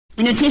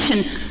In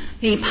addition,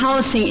 the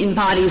policy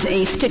embodies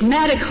a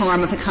stigmatic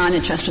harm of the kind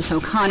that Justice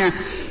O'Connor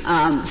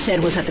said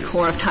was at the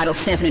core of Title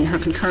VII in her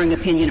concurring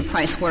opinion of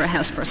Price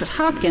Waterhouse versus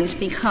Hopkins,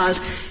 because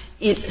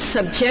it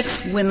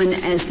subjects women,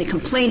 as the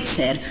complaint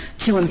said,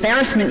 to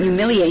embarrassment and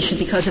humiliation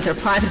because of their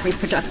private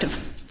reproductive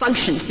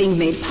functions being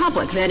made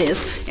public. That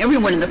is,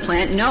 everyone in the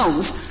plant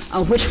knows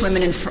which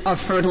women are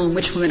fertile and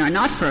which women are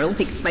not fertile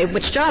by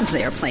which jobs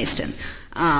they are placed in.